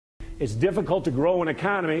It's difficult to grow an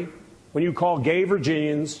economy when you call gay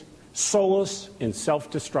Virginians soulless and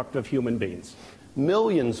self-destructive human beings.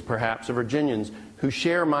 Millions, perhaps, of Virginians who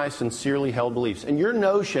share my sincerely held beliefs. And your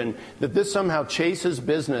notion that this somehow chases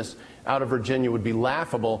business out of Virginia would be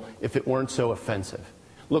laughable if it weren't so offensive.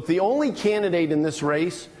 Look, the only candidate in this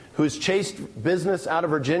race who has chased business out of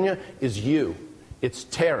Virginia is you. It's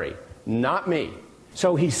Terry, not me.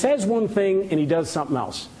 So he says one thing and he does something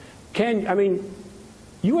else.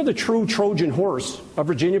 You are the true Trojan horse of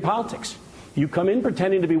Virginia politics. You come in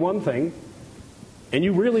pretending to be one thing, and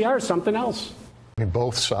you really are something else.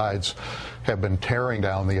 Both sides have been tearing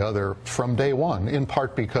down the other from day one, in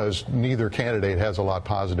part because neither candidate has a lot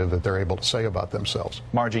positive that they're able to say about themselves.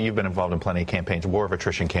 Margie, you've been involved in plenty of campaigns, war of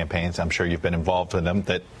attrition campaigns. I'm sure you've been involved in them.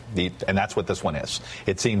 And that's what this one is.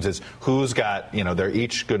 It seems as who's got, they're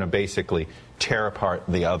each going to basically tear apart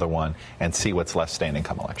the other one and see what's left standing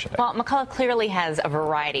come election day. Well, McAuliffe clearly has a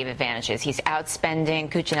variety of advantages. He's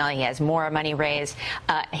outspending Cuccinelli. He has more money raised.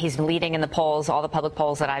 He's leading in the polls, all the public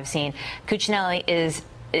polls that I've seen. Cuccinelli is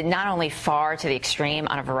not only far to the extreme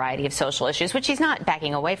on a variety of social issues, which he's not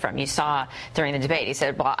backing away from. You saw during the debate, he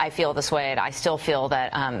said, well, I feel this way, and I still feel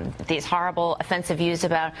that these horrible, offensive views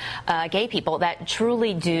about gay people that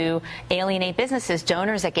truly do alienate businesses.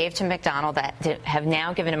 Donors that gave to McDonald that have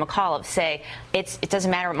now given to McAuliffe say, it doesn't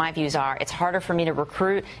matter what my views are. It's harder for me to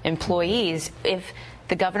recruit employees if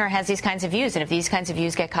the governor has these kinds of views, and if these kinds of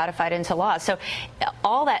views get codified into law. So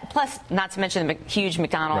all that, plus not to mention the huge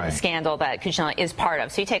McDonald scandal that Cuccinelli is part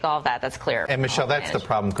of. So you take all of that, that's clear. And Michelle, that's the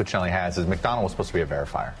problem Cuccinelli has, is McDonald was supposed to be a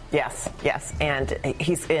verifier. Yes, and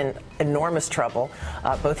he's in enormous trouble.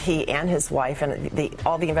 Both he and his wife, and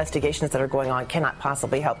all the investigations that are going on cannot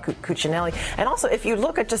possibly help Cuccinelli. And also, if you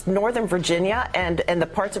look at just Northern Virginia and the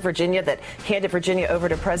parts of Virginia that handed Virginia over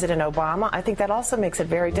to President Obama, I think that also makes it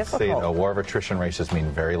very difficult. See, a war of attrition races mean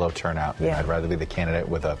very low turnout. Yeah. I'd rather be the candidate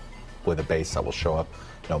with a base that will show up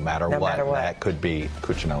no matter what. That could be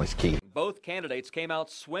Cuccinelli's key. Both candidates came out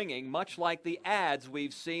swinging, much like the ads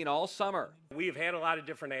we've seen all summer. We've had a lot of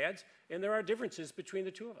different ads, and there are differences between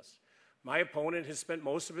the two of us. My opponent has spent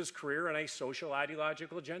most of his career on a social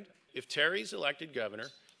ideological agenda. If Terry's elected governor,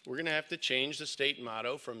 we're going to have to change the state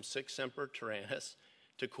motto from Sic Semper Tyrannis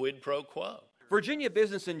to Quid Pro Quo. Virginia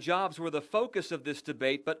business and jobs were the focus of this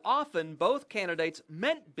debate, but often both candidates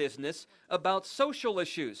meant business about social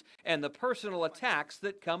issues and the personal attacks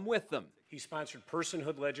that come with them. He sponsored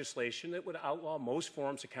personhood legislation that would outlaw most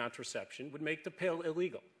forms of contraception, would make the pill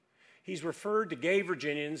illegal. He's referred to gay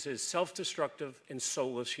Virginians as self-destructive and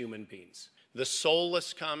soulless human beings. The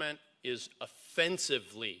soulless comment is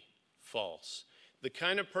offensively false. The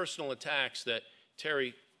kind of personal attacks that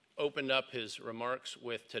Terry opened up his remarks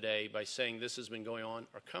with today by saying this has been going on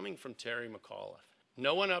are coming from Terry McAuliffe.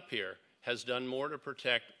 No one up here has done more to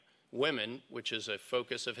protect women, which is a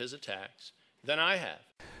focus of his attacks, than I have.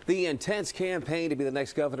 The intense campaign to be the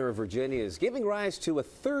next governor of Virginia is giving rise to a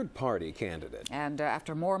third-party candidate. And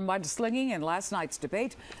after more mudslinging in last night's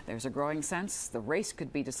debate, there's a growing sense the race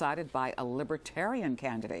could be decided by a Libertarian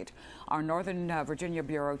candidate. Our Northern Virginia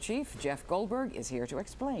Bureau Chief, Jeff Goldberg, is here to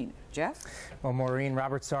explain. Jeff? Well, Maureen,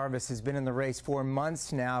 Robert Sarvis has been in the race for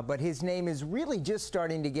months now, but his name is really just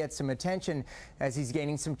starting to get some attention as he's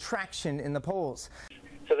gaining some traction in the polls.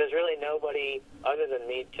 So there's really nobody other than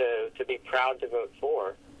me to be proud to vote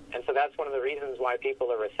for. And so that's one of the reasons why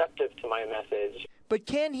people are receptive to my message. But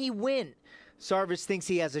can he win? Sarvis thinks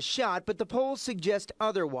he has a shot, but the polls suggest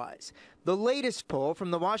otherwise. The latest poll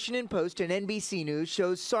from the Washington Post and NBC News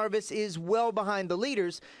shows Sarvis is well behind the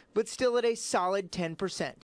leaders, but still at a solid 10%.